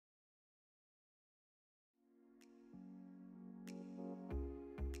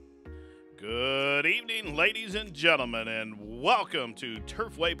Good evening, ladies and gentlemen, and welcome to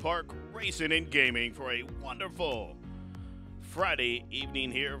Turfway Park Racing and Gaming for a wonderful Friday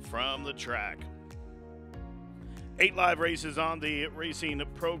evening here from the track. 8 live races on the racing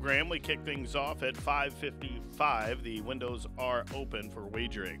program. We kick things off at 5:55. The windows are open for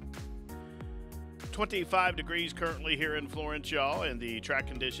wagering. 25 degrees currently here in Florence, y'all, and the track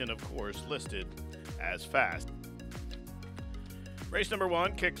condition, of course, listed as fast. Race number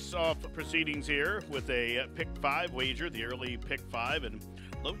 1 kicks off proceedings here with a pick 5 wager, the early pick 5, and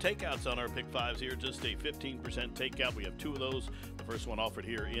low takeouts on our pick 5s here, just a 15% takeout. We have 2 of those. The first one offered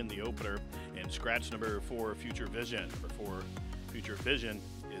here in the opener, and scratch number 4, Future Vision. Number 4, Future Vision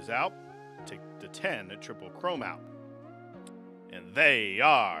is out. Take the 10 at Triple Chrome out. And they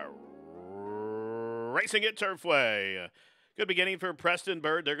are racing at Turfway. Good beginning for Preston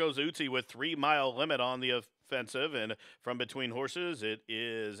Bird. There goes Uzi with 3 Mile Limit on the offensive, and from between horses, it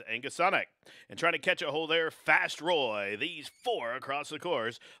is Angus Sonic. And trying to catch a hold there, Fast Roy. These 4 across the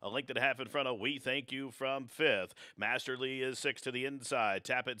course. A length and a half in front of We Thank You from 5th. Masterly is 6 to the inside.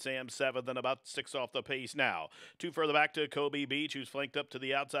 Tap It Sam 7th, and about 6 off the pace now. 2 further back to Kobe Beach, who's flanked up to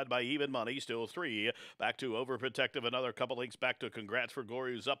the outside by Even Money. Still 3. Back to Overprotective, another couple links back to Congrats for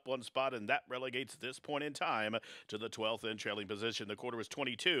Glory, who's up 1 spot, and that relegates this point in time to the 12th and trailing position. The quarter was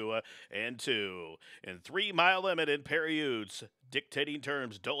 22 and 2. And 3 Mile Limit in Perry Utes, dictating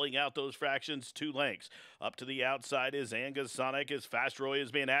terms, doling out those fractions 2 lengths. Up to the outside is Angus Sonic, as Fast Roy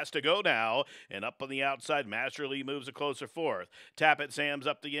is being asked to go now. And up on the outside, Masterly moves a closer 4th. Tap It Sam's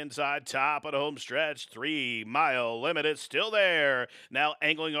up the inside, top of the home stretch. 3 Mile Limit is still there. Now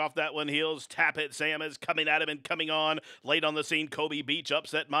angling off that one heels. Tap It Sam is coming at him and coming on. Late on the scene, Kobe Beach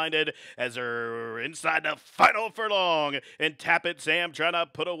upset-minded as they're inside the final furlong. And Tap It Sam trying to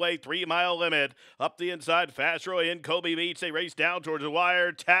put away 3 Mile Limit. Up the inside, Fast Roy and Kobe Beach. They race down towards the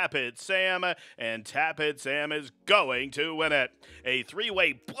wire. Tap It Sam, and Tap It Sam is going to win it. A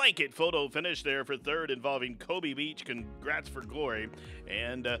 3-way blanket photo finish there for 3rd involving Kobe Beach. Congrats for Glory,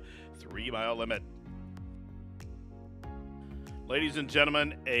 and 3 Mile Limit. Ladies and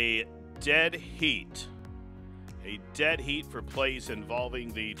gentlemen, a dead heat. A dead heat for place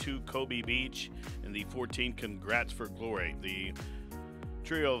involving the 2 Kobe Beach and the 14 Congrats for Glory. The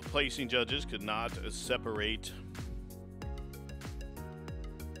trio of placing judges could not separate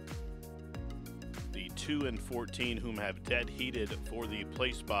the 2 and 14, whom have dead heated for the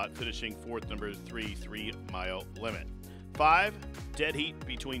place spot, finishing 4th, number 3, 3 Mile Limit. 5, dead heat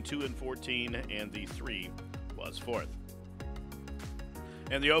between 2 and 14, and the 3 was 4th.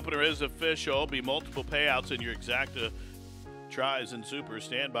 And the opener is official. Be multiple payouts in your exacta tries and super.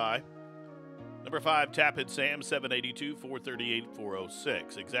 Stand by. Number 5, Tap It Sam, 782, 438,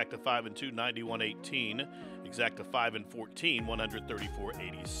 406. Exacta 5 and 2, 91.18. Exacta 5 and 14,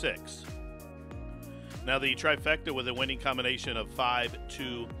 134.86. Now the trifecta with a winning combination of 5,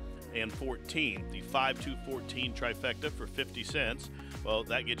 2, and 14. The 5, 2, 14 trifecta for 50 cents. Well,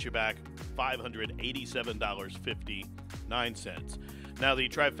 that gets you back $587.59. Now the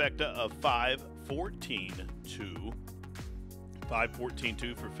trifecta of 5, 14, 2. 5, 14,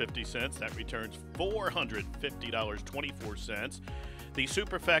 2 for 50 cents. That returns $450.24. The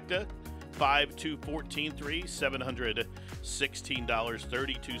superfecta, 5, 2, 14, 3,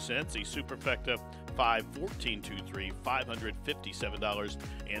 $716.32. The superfecta, 5, 14, 2, 3,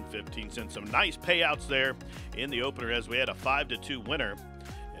 $557.15. Some nice payouts there in the opener, as we had a 5-2 winner,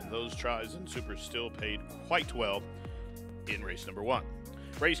 and those tries and supers still paid quite well in race number 1.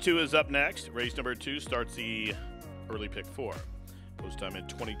 Race 2 is up next. Race number 2 starts the early pick 4. Post time in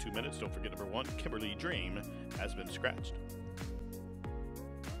 22 minutes. Don't forget number 1, Kimberly Dream, has been scratched.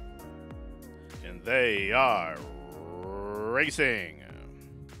 And they are racing.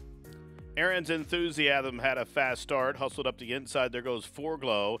 Aaron's Enthusiasm had a fast start, hustled up the inside. There goes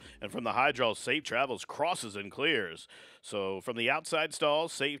Foreglow, and from the high draw, Safe Travels crosses and clears. So from the outside stall,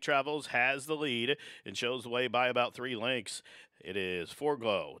 Safe Travels has the lead and shows the way by about 3 lengths. It is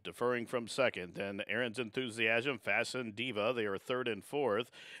Foreglow deferring from 2nd. Then Aaron's Enthusiasm, Fasten Diva, they are 3rd and 4th,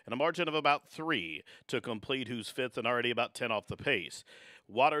 and a margin of about 3 to Complete, who's 5th and already about 10 off the pace.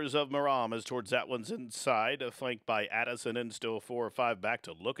 Waters of Maram is towards that one's inside, flanked by Addison, and still 4 or 5 back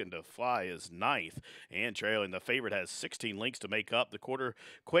to Looking to Fly is 9th and trailing. The favorite has 16 links to make up. The quarter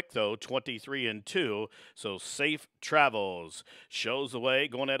quick, though, 23 and 2. So Safe Travels shows the way,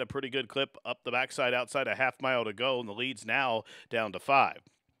 going at a pretty good clip up the backside outside, a half mile to go, and the lead's now down to 5.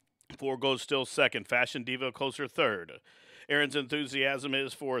 4 goes still 2nd. Fashion Diva closer 3rd. Aaron's Enthusiasm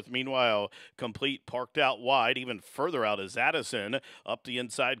is fourth. Meanwhile, Complete parked out wide. Even further out is Addison. Up the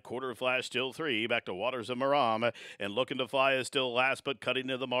inside, Quarter Flash still 3. Back to Waters of Maram. And Looking to Fly is still last, but cutting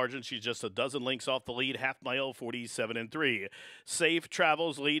to the margin. She's just a dozen lengths off the lead. Half mile, 47-3. Safe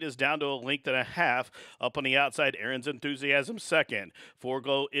Travel's lead is down to a length and a half. Up on the outside, Aaron's Enthusiasm second.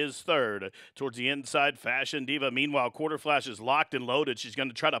 Forglow is third. Towards the inside, Fashion Diva. Meanwhile, Quarter Flash is locked and loaded. She's going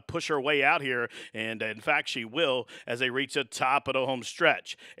to try to push her way out here, and in fact, she will as they reach the top of the home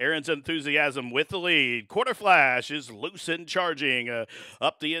stretch. Aaron's Enthusiasm with the lead. Quarter Flash is loose and charging.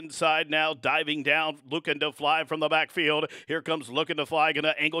 Up the inside now, diving down, Looking to Fly from the backfield. Here comes Looking to Fly, going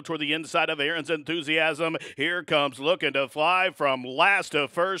to angle toward the inside of Aaron's Enthusiasm. Here comes Looking to Fly from last to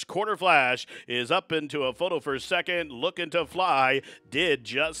first. Quarter Flash is up into a photo for second. Looking to Fly did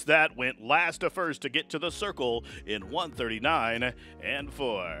just that, went last to first to get to the circle in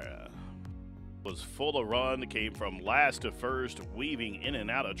 1:39.4. Was full of run, came from last to first, weaving in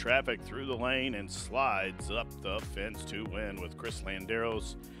and out of traffic through the lane and slides up the fence to win with Chris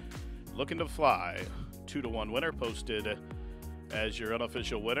Landeros. Looking to Fly, 2-1 winner, posted as your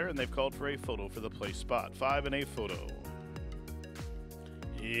unofficial winner, and they've called for a photo for the place spot. 5 and a photo.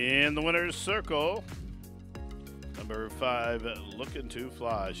 In the winner's circle, number 5, Looking to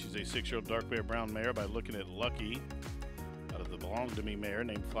Fly. She's a 6-year-old dark bear brown mare by Looking at Lucky out of the Belong to Me mare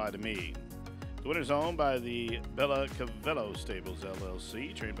named Fly to Me. The winner's owned by the Bella Cavello Stables,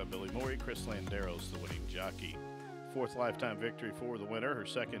 LLC, trained by Billy Morey. Chris Landeros, the winning jockey. 4th lifetime victory for the winner, her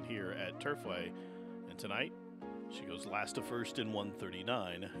second here at Turfway. And tonight, she goes last to first in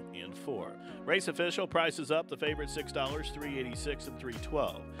 1:39.4. Race official, prices up. The favorite $6, $3.86 and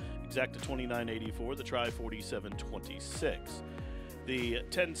 $3.12. Exacta $29.84. The try $47.26. The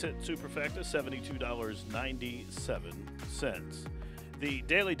 10-cent superfecta $72.97. The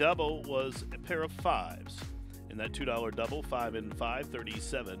daily double was a pair of 5s. In that $2 double, 5 and 5,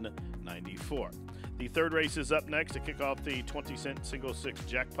 $37.94. The third race is up next to kick off the 20-cent single 6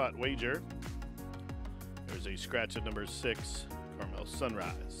 jackpot wager. There's a scratch at number 6, Carmel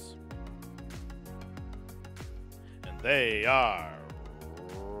Sunrise. And they are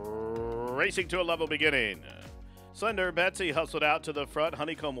racing to a level beginning. Slender Betsy hustled out to the front.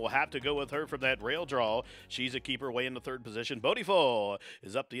 Honeycomb will have to go with her from that rail draw. She's a keeper way in the third position. Bodiful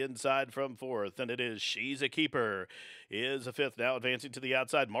is up the inside from fourth, and it is She's a Keeper is a fifth now, advancing to the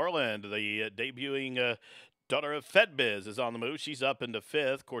outside. Marland, the debuting daughter of Fedbiz, is on the move. She's up into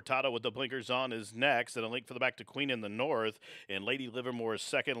fifth. Cortado with the blinkers on is next, and a link for the back to Queen in the north. And Lady Livermore is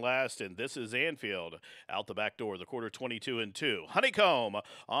second last, and This Is Anfield out the back door. The quarter 22 and 2. Honeycomb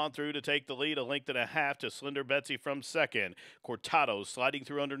on through to take the lead, a length and a half to Slender Betsy from second. Cortado sliding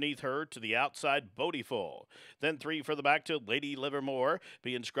through underneath her to the outside, Bodiful. Then 3 for the back to Lady Livermore,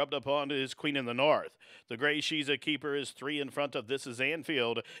 being scrubbed upon is Queen in the north. The gray She's a Keeper is 3 in front of This Is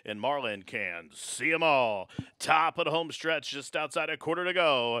Anfield, and Marlin can see them all. Top of the home stretch, just outside a quarter to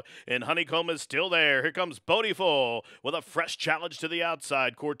go, and Honeycomb is still there. Here comes Bodiful with a fresh challenge to the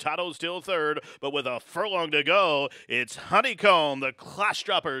outside. Cortado still third, but with a furlong to go, it's Honeycomb. The Clash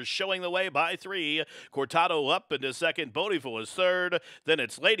Droppers showing the way by 3. Cortado up into second. Bodiful is third. Then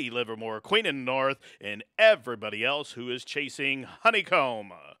it's Lady Livermore, Queen in the north, and everybody else who is chasing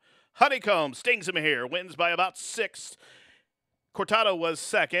Honeycomb. Honeycomb stings him here, wins by about 6. Cortado was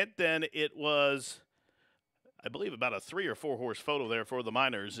second. Then it was, I believe, about a 3 or 4 horse photo there for the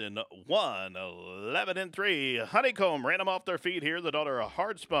Miners in 1:11.3. Honeycomb ran them off their feet here. The daughter of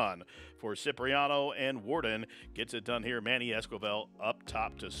Hard Spun for Cipriano and Warden gets it done here. Manny Esquivel up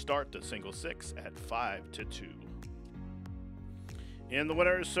top to start the single 6 at 5-2. In the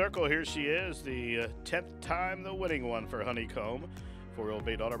winner's circle, here she is, the 10th time the winning one for Honeycomb. 4-year-old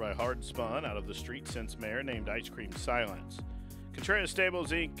bay daughter by Hard Spun out of the Street Sense mare named Ice Cream Silence. Contreras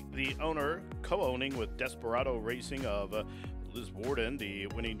Stables Inc., the owner, co-owning with Desperado Racing of Liz Warden, the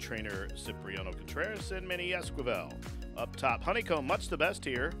winning trainer Cipriano Contreras, and Manny Esquivel. Up top, Honeycomb, much the best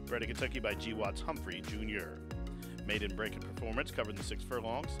here, bred in Kentucky by G. Watts Humphrey Jr. Maiden breaking performance, covering the 6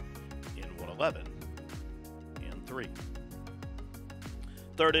 furlongs in 1:11.3.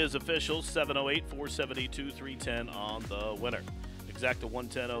 Third is official, 708, 472, 310 on the winner. Exacta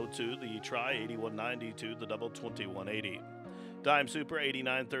 110.02, the try 81.92, the double 21.80. Dime Super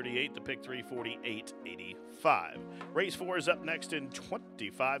 89.38, the pick 3 48.85. Race 4 is up next in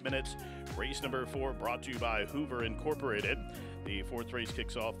 25 minutes. Race number 4 brought to you by Hoover Incorporated. The 4th race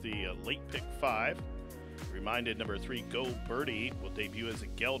kicks off the late pick 5. Reminded number 3 Go Birdie will debut as a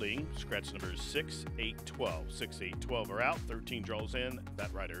gelding. Scratch numbers 6, 8, 12. 6, 8, 12 are out. 13 draws in.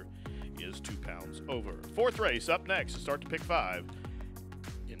 That rider is 2 pounds over. 4th race up next to start to pick 5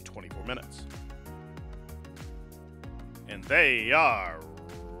 in 24 minutes. And they are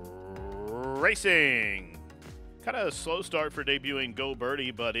racing. Kind of a slow start for debuting Go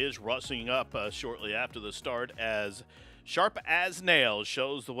Birdie, but is rushing up shortly after the start as Sharp as Nails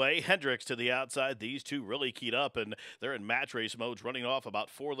shows the way. Hendricks to the outside. These two really keyed up, and they're in match race mode, running off about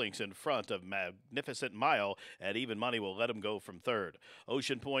 4 lengths in front of Magnificent Mile. At even money will let him go from third.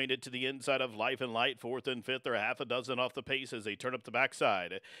 Ocean Point to the inside of Life and Light, fourth and fifth. They're half a dozen off the pace as they turn up the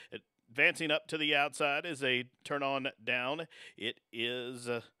backside. Advancing up to the outside as they turn on down, it is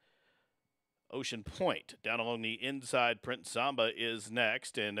Ocean Point. Down along the inside, Prince Samba is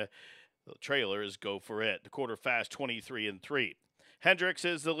next, and the trailers go for it. The quarter fast, 23 and 3. Hendricks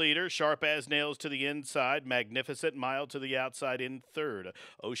is the leader. Sharp as Nails to the inside. Magnificent Mile to the outside in third.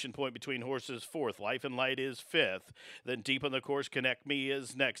 Ocean Point between horses fourth. Life and Light is fifth. Then deep on the course, Connect Me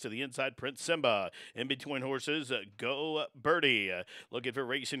is next. To the inside, Prince Simba. In between horses, Go Birdie. Looking for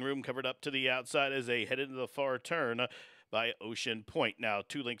racing room covered up to the outside as they head into the far turn by Ocean Point. Now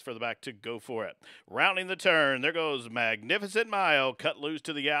 2 lengths further back to go for it. Rounding the turn, there goes Magnificent Mile, cut loose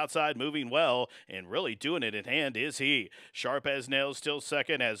to the outside, moving well, and really doing it in hand is he. Sharp as Nails still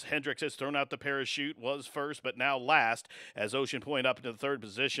second as Hendricks has thrown out the parachute, was first, but now last as Ocean Point up into the third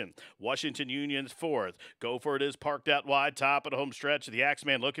position. Washington Union's fourth. Go For It is parked out wide, top of the home stretch. The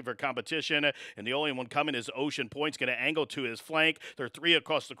Axeman looking for competition, and the only one coming is Ocean Point's going to angle to his flank. They're 3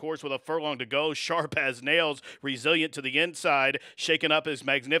 across the course with a furlong to go. Sharp as Nails, resilient to the inside, shaking up his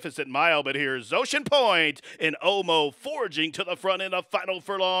Magnificent Mile, but here's Ocean Point and Omo forging to the front in the final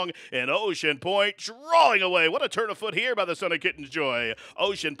furlong, and Ocean Point drawing away. What a turn of foot here by the son of Kitten's Joy.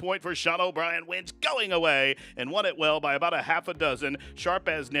 Ocean Point for Sean O'Brien wins going away and won it well by about a half a dozen. Sharp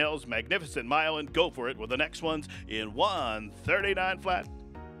as Nails, Magnificent Mile, and Go For It with the next ones in 139 flat.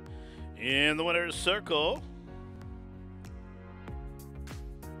 In the winner's circle,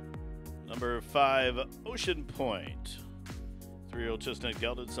 number 5, Ocean Point. 3-year-old chestnut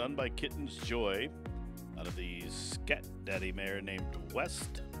gelded, son by Kitten's Joy, out of the Scat Daddy mare named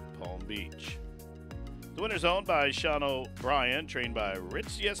West Palm Beach. The winner's owned by Sean O'Brien, trained by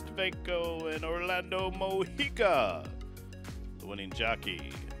Rich Yestevenko and Orlando Mojica, the winning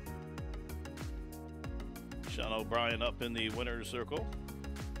jockey. Sean O'Brien up in the winner's circle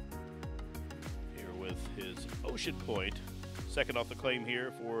here with his Ocean Point. Second off the claim here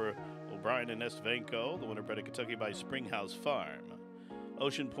for O'Brien and Yestevenko, the winner bred in Kentucky by Springhouse Farm.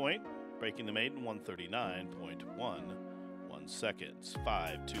 Ocean Point breaking the maiden 139.11 seconds.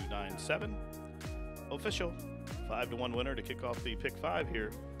 5-2-9-7. Official 5-1 winner to kick off the pick 5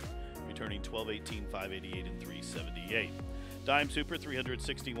 here, returning 12-18, 588, and 378. Dime Super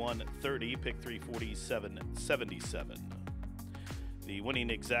 361.30, pick 347.77. The winning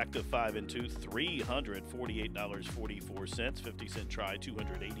exacta 5 and 2, $348.44. 50-cent try,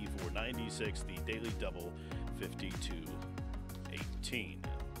 $284.96. The daily double, $52.18.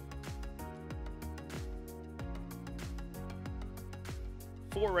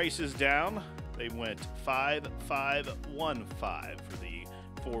 Four races down. They went 5-5-1-5 for the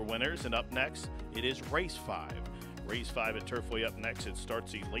 4 winners. And up next, it is race 5. Race 5 at Turfway up next. It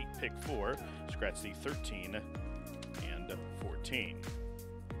starts the late pick 4. Scratch the 13 and 14.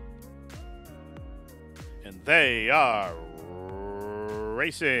 And they are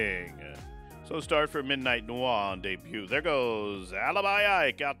racing. So start for Midnight Noir on debut. There goes Alibi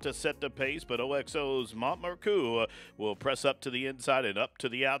Ike out to set the pace, but OXO's Montmarcoux will press up to the inside and up to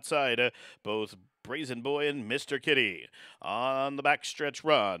the outside. Both Brazen Boy and Mr. Kitty on the backstretch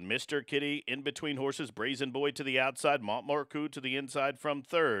run. Mr. Kitty in between horses. Brazen Boy to the outside. Montmarcoux to the inside from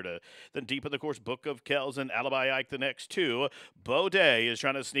third. Then deep in the course, Book of Kells and Alibi Ike the next 2. Baudet is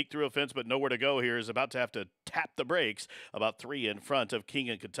trying to sneak through a fence, but nowhere to go here. Is about to have to tap the brakes. About 3 in front of King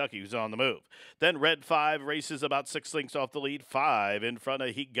and Kentucky, who's on the move. Then Red 5 races about 6 lengths off the lead. 5 in front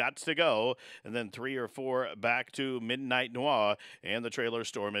of He Gots to Go. And then 3 or 4 back to Midnight Noir and the trailer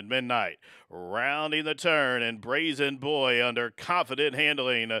Storm at Midnight. Rounding the turn, and Brazen Boy under confident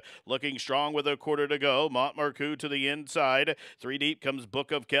handling, looking strong with a quarter to go. Montmarcoux to the inside. 3 deep comes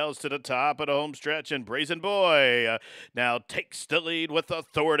Book of Kells to the top of the home stretch, and Brazen Boy now takes the lead with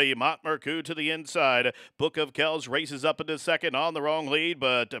authority. Montmarcoux to the inside. Book of Kells races up into second on the wrong lead,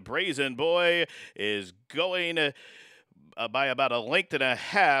 but Brazen Boy is going by about a length and a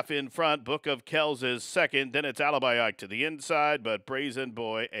half in front. Book of Kells is second. Then it's Alibi Ike to the inside, but Brazen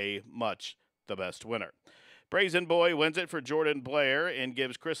Boy a much the best winner. Brazen Boy wins it for Jordan Blair and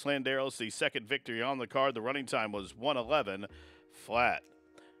gives Chris Landeros the second victory on the card. The running time was 1:11 flat.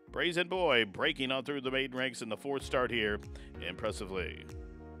 Brazen Boy breaking on through the maiden ranks in the 4th start here impressively.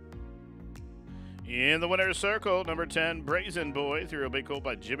 In the winner's circle, number 10, Brazen Boy, through a big hole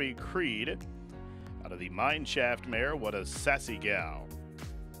by Jimmy Creed. out of the Mine Shaft mare, What a Sassy Gal.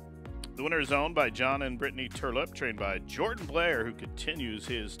 The winner is owned by John and Brittany Turlip, trained by Jordan Blair, who continues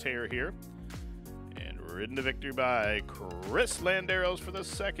his tear here. And ridden to victory by Chris Landeros for the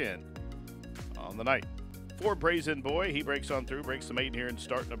second on the night. 4 Brazen Boy, he breaks on through, breaks the maiden here in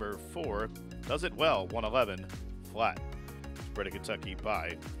start number 4. Does it well, 111 flat. Spread of Kentucky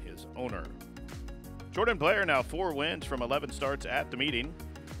by his owner. Jordan Blair now 4 wins from 11 starts at the meeting,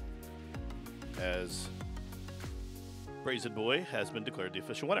 as Brazen Boy has been declared the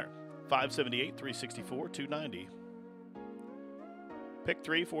official winner. 578, 364, 290. Pick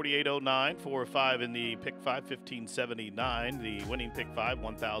 3, 4809, 4 or 5 in the pick 5, 1579. The winning pick 5,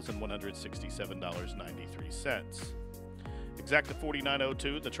 $1,167.93. Exacta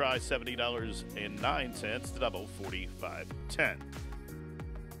 4902, the try $70.09, the double 4510.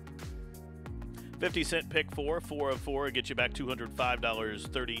 50-cent pick 4, 4 of 4, get you back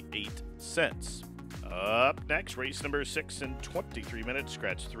 $205.38. Up next, race number 6 in 23 minutes.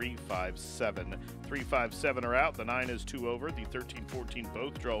 Scratch 357. 357 are out. The 9 is 2 over. The 13, 14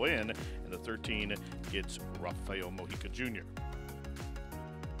 both draw in, and the 13 gets Rafael Mojica Jr.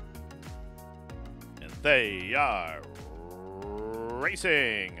 And they are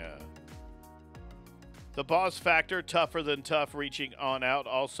racing. The Boss Factor, tougher than tough, reaching on out.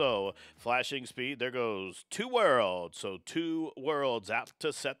 Also, flashing speed. There goes 2 Worlds. So 2 Worlds out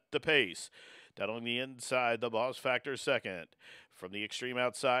to set the pace. Down on the inside, the Boss Factor second. From the extreme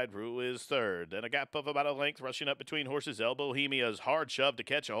outside, Rue is third. Then a gap of about a length, rushing up between horses. El Bohemia's hard shove to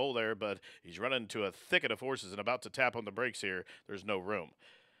catch a hole there, but he's running into a thicket of horses and about to tap on the brakes here. There's no room.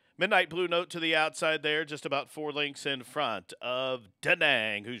 Midnight Blue Note to the outside there, just about 4 lengths in front of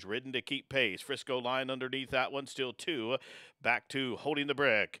Danang, who's ridden to keep pace. Frisco Line underneath that one, still 2. Back to Holding the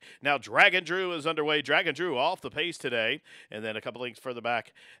Brick. Now Dragon Drew is underway. Dragon Drew off the pace today. And then a couple lengths further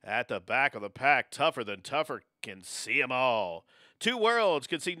back at the back of the pack, tougher than tougher, can see them all. 2 Worlds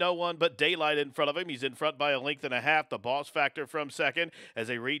can see no one but Daylight in front of him. He's in front by a length and a half. The Boss Factor from second as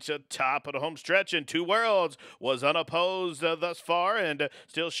they reach the top of the home stretch. And 2 Worlds was unopposed thus far and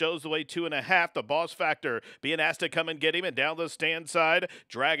still shows the way 2.5. The Boss Factor being asked to come and get him. And down the stand side,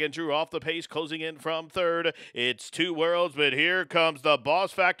 Dragon Drew off the pace, closing in from third. It's 2 Worlds, but here comes the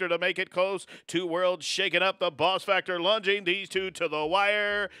Boss Factor to make it close. 2 Worlds shaking up. The Boss Factor lunging these two to the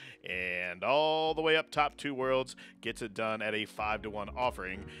wire. And all the way up top, 2 Worlds gets it done at a 5-to-1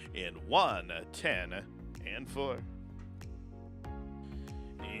 offering in 1, 10, and 4.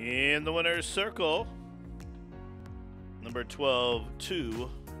 In the winner's circle, number 12, 2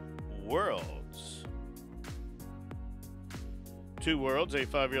 Worlds. 2 Worlds, a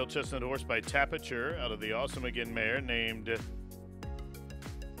 5-year-old chestnut horse by Tapiture out of the Awesome Again mare named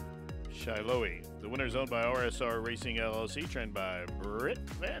Shiloh. The winner is owned by RSR Racing LLC, trained by Britt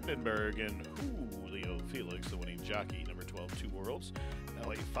Vandenberg and Julio Felix, the winning jockey, number 12, 2 Worlds.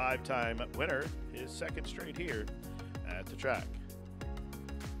 Now a 5-time winner, his second straight here at the track.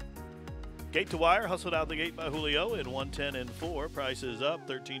 Gate to wire, hustled out the gate by Julio in 110 and 4. Prices up,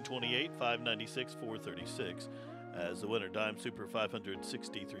 $13.28, $5.96, $4.36. As the winner, Dime Super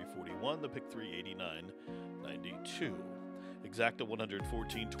 563.41, the pick 389.92. Exacta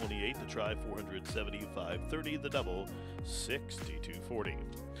 114.28, the try 475.30, the double 62.40.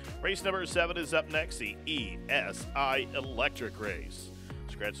 Race number 7 is up next, the ESI Electric Race.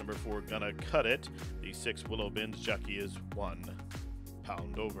 Scratch number 4, gonna cut it. The 6 Willow Bends jockey is 1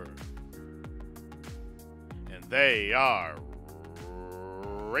 pound over. And they are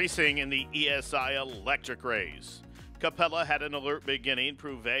racing in the ESI Electric Race. Capella had an alert beginning.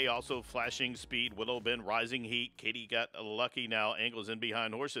 Prouvé also flashing speed. Willow Bend rising heat. Katie got lucky now. Angles in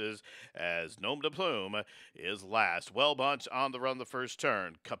behind horses as Nom de Plume is last. Well bunched on the run the first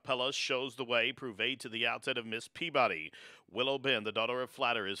turn. Capella shows the way. Prouvé to the outside of Miss Peabody. Willow Bend, the daughter of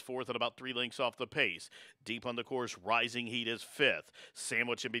Flatter, is 4th and about 3 lengths off the pace. Deep on the course, Rising Heat is 5th.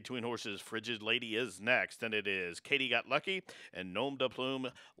 Sandwich in between horses, Frigid Lady is next. And it is Katie Got Lucky and Nom de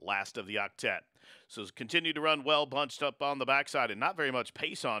Plume last of the octet. So continue to run well, bunched up on the backside, and not very much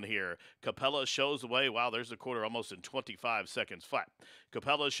pace on here. Capella shows the way. Wow, there's the quarter almost in 25 seconds flat.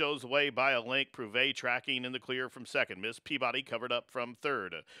 Capella shows the way by a length. Prouvé tracking in the clear from second. Miss Peabody covered up from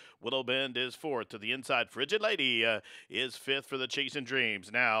third. Willow Bend is 4th. To the inside, Frigid Lady is 5th for the Chasing Dreams.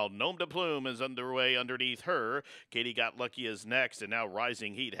 Now, Nom de Plume is underway underneath her. Katie Got Lucky is next, and now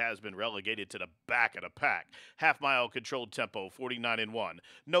Rising Heat has been relegated to the back of the pack. Half-mile controlled tempo, 49 and 1.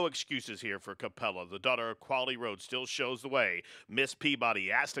 No excuses here for Capella. Capella. The daughter of Quality Road still shows the way. Miss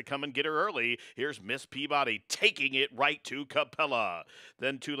Peabody asked to come and get her early. Here's Miss Peabody taking it right to Capella.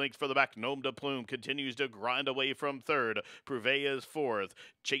 Then 2 lengths for the back. Gnome de Plume continues to grind away from third. Purveyor is fourth.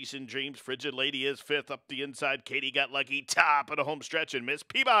 Chasing Dreams, Frigid Lady is fifth. Up the inside, Katie Got Lucky, top of the home stretch, and Miss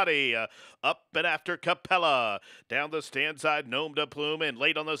Peabody up and after Capella. Down the stand side, Gnome de Plume, and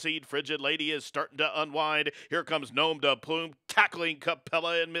late on the seed, Frigid Lady is starting to unwind. Here comes Gnome de Plume, tackling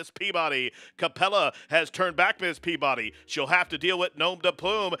Capella and Miss Peabody. Capella has turned back Miss Peabody. She'll have to deal with Gnome de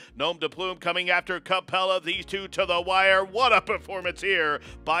Plume. Gnome de Plume coming after Capella. These two to the wire. What a performance here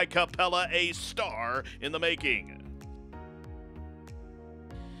by Capella, a star in the making.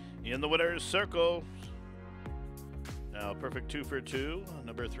 In the winner's circle, now perfect 2 for 2.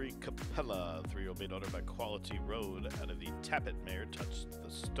 Number 3, Capella, 3-year-old maiden owner by Quality Road out of the Tappet mare, Touch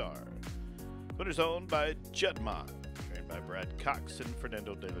the Star. Winner's owned by Jedmont, trained by Brad Cox and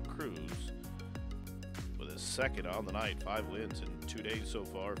Fernando de la Cruz. With his second on the night, 5 wins in 2 days so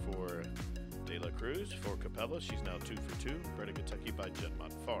far for de la Cruz. For Capella, she's now 2 for 2, bred in Kentucky by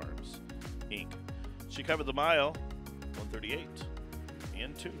Jedmont Farms, Inc. She covered the mile, 138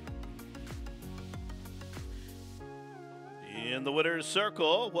 and 2. In the winner's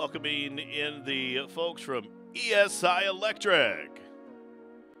circle, welcoming in the folks from ESI Electric.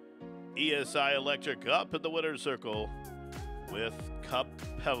 ESI Electric up in the winner's circle with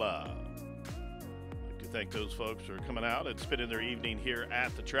Capella. I'd like to thank those folks for coming out and spending their evening here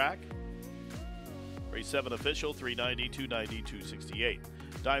at the track. Race 7 official, 390, 290, 268.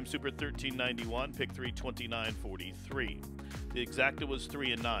 Dime Super 1391, pick 3, 29.43. The exacta was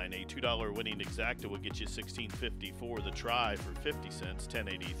 3 and 9. A $2 winning exacta would get you $16.50 for the try for 50 cents,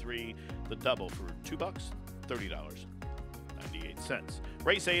 $10.83. The double for $2, $30.98.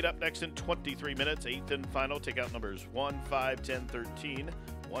 Race 8 up next in 23 minutes. 8th and final. Take out numbers 1, 5, 10, 13.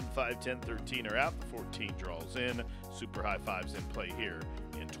 1, 5, 10, 13 are out. The 14 draws in. Super high fives in play here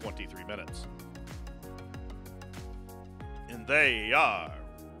in 23 minutes. And they are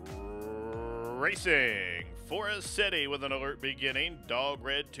racing. Forest City with an alert beginning. Dog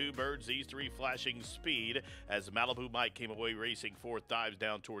Red, 2 Birds, these 3 flashing speed as Malibu Mike came away racing 4th, dives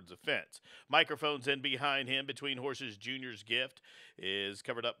down towards the fence. Microphones in behind him between horses. Junior's Gift is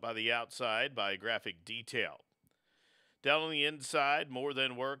covered up by the outside by Graphic Detail. Down on the inside, More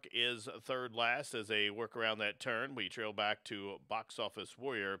Than Work is 3rd last as they work around that turn. We trail back to Box Office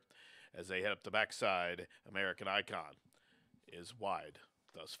Warrior as they head up the backside. American Icon is wide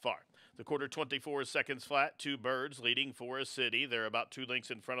thus far. The quarter 24 seconds flat. 2 Birds leading Forest City. They're about 2 lengths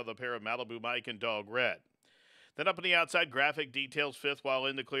in front of the pair of Malibu Mike and Dog Red. Then up on the outside, Graphic Details 5th while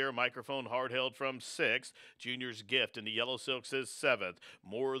in the clear. Microphone hard held from 6th. Junior's Gift in the Yellow Silks is 7th.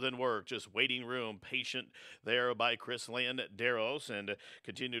 More Than Work, just waiting room. Patient there by Chris Landeros. And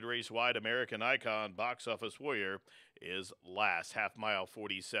continue to race wide. American Icon, Box Office Warrior is last. Half mile,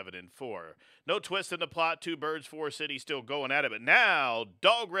 47 and 4. No twist in the plot. 2 Birds, Forest City still going at it. But now,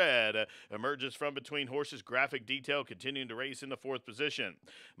 Dog Red emerges from between horses. Graphic Detail continuing to race in the 4th position.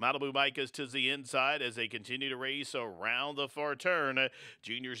 Malibu Mike is to the inside as they continue to race around the far turn.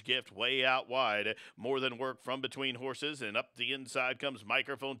 Junior's Gift way out wide. More Than Work from between horses. And up the inside comes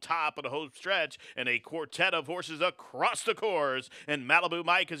Microphone, top of the home stretch. And a quartet of horses across the course. And Malibu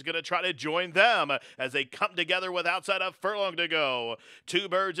Mike is going to try to join them as they come together with outside a furlong to go. 2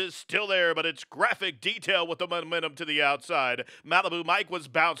 Birds is still there, but it's Graphic Detail with the momentum to the outside. Malibu Mike was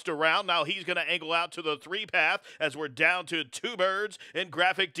bounced around. Now he's going to angle out to the 3 path as we're down to 2 Birds and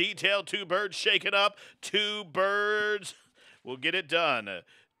Graphic Detail. 2 Birds shaken up. 2 Birds will get it done.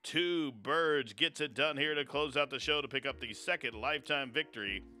 2 Birds gets it done here to close out the show to pick up the 2nd lifetime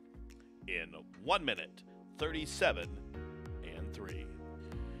victory in 1 minute, 37 and 3.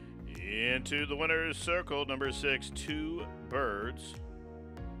 Into the winner's circle, number 6, 2 Birds.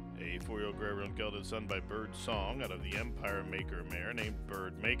 A 4-year-old gray-roan gelded son by Bird Song out of the Empire Maker mare named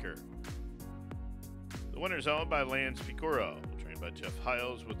Bird Maker. The winner's owned by Lance Picoro, trained by Jeff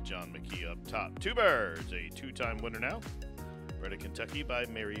Hiles with John McKee up top. 2 Birds, a 2-time winner now. Bred in Kentucky by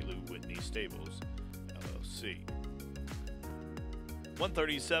Mary Lou Whitney Stables, LLC.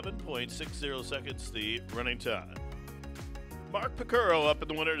 137.60 seconds, the running time. Mark Picaro up in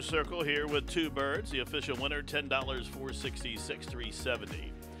the winner's circle here with 2 Birds. The official winner, $10, $466,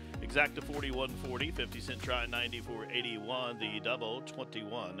 $370. Exacta $41.40, 50-cent try $94.81. The double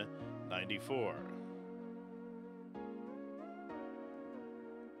 $21.94.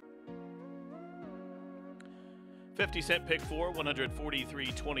 50-cent pick 4,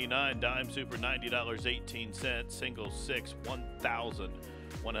 $143.29. Dime super, $90.18. Single 6,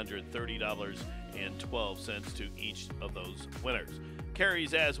 $1,130.12 to each of those winners.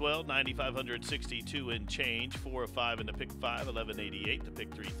 Carries as well, 9,562 and change. 4 of 5 in the pick 5, 1188. The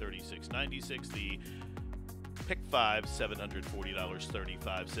pick 3, 36.96. The pick 5,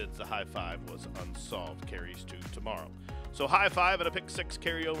 $740.35. The high 5 was unsolved. Carries to tomorrow. So high 5 and a pick 6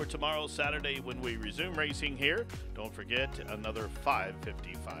 carryover tomorrow, Saturday, when we resume racing here. Don't forget, another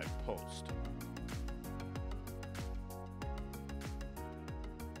 5:55 post.